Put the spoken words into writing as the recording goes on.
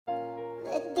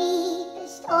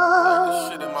This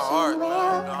shit in my heart,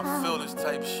 man. I feel this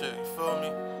type shit, you feel me?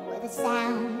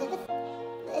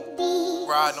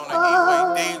 Riding on the E-way,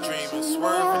 daydreaming,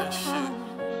 swerving and shit.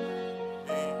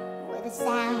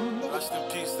 Rest in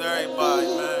peace to everybody,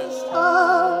 man.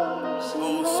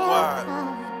 Whole squad,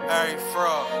 Harry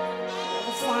Fraud.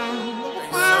 Hey,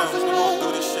 son, we gon' do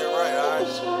this shit right, alright?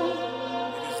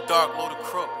 Niggas dark, low the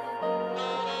crook.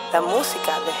 La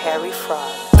música de Harry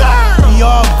Fraud.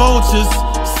 Y'all vultures,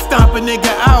 stomp a nigga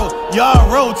out.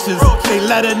 Y'all roaches, they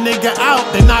let a nigga out,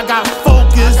 then I got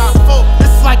focus.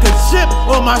 It's like a chip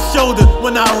on my shoulder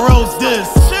when I rose this.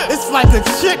 It's like a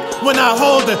chick when I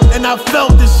hold her, and I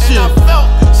felt this shit.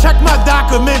 Check my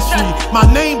documentary, my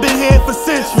name been here for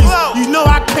centuries. You know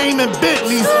I came in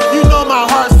Bentleys, you know my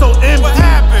heart so empty.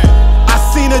 I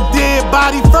seen a dead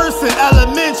body first in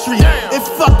elementary. It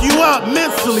fucked you up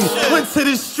mentally. Went to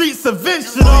the streets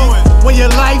eventually. When your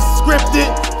life's scripted,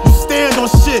 you stand on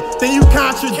shit, then you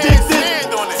contradict it.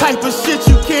 Type of shit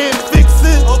you can't fix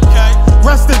it.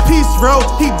 Rest in peace, bro.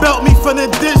 He belt me from the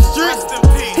district.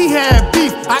 He had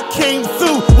beef, I came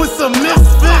through with some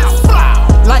misfits.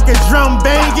 Like a drum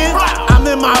banging, I'm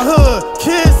in my hood.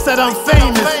 Kids said I'm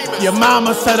famous. Your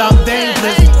mama said I'm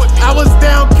dangerous. I was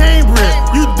down Cambridge,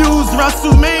 you dudes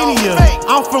WrestleMania.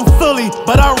 I'm from Philly,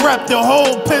 but I rep the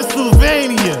whole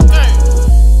Pennsylvania.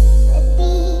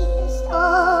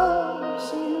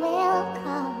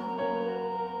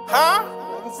 Huh?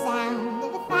 With the sound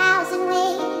of 1,000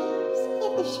 waves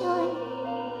hit the shore.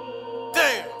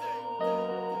 Damn.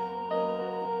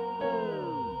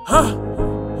 Huh?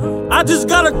 I just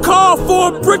got a call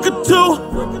for a brick or two.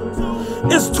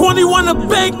 It's 21 a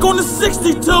bank on the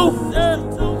 62.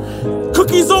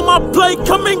 Cookies on my plate,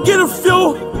 come and get a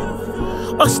few.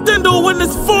 Extendo when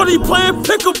it's 40 playing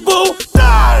pickaboo.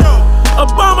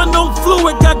 Obama no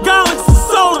fluid, got garlics and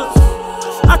sodas.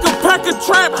 I can pack a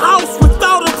trap house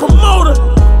without a promoter.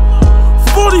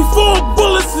 44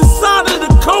 bullets inside of the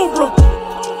Cobra.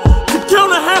 To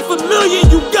count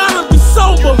 $500,000, you gotta be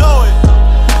sober.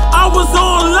 I was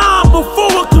online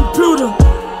before a computer.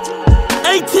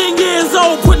 18 years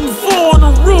old, putting 4 on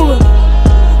a ruler.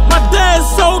 My dad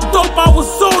so dope, I was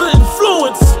sorta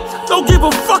influenced. Don't give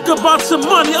a fuck about your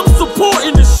money, I'm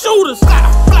supporting the shooters.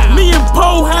 Me and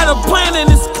Poe had a plan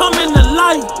and it's coming to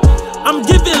life. I'm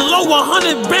giving low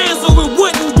 100 bands or it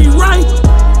wouldn't be right.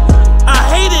 I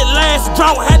hated last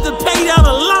drought, had to pay down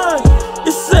a line.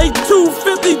 It say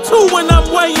 252 when I'm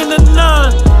weighing a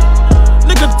 9.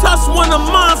 Nigga touch one of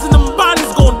mine and them bodies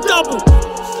gon' double.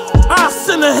 I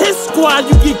send a hit squad,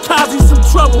 you get Kazi some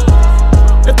trouble.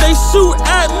 If they shoot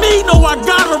at me, know I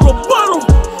got a rebuttal.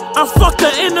 I fucked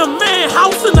her in a man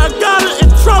house and I got her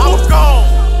in trouble.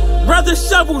 Rather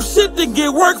shovel shit than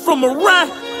get work from a rat.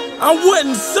 I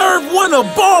wouldn't serve one a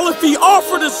ball if he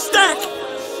offered a stack.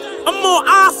 I'm on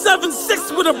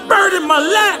I-76 with a bird in my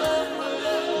lap.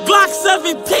 Glock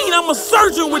 17, I'm a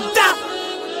surgeon with that.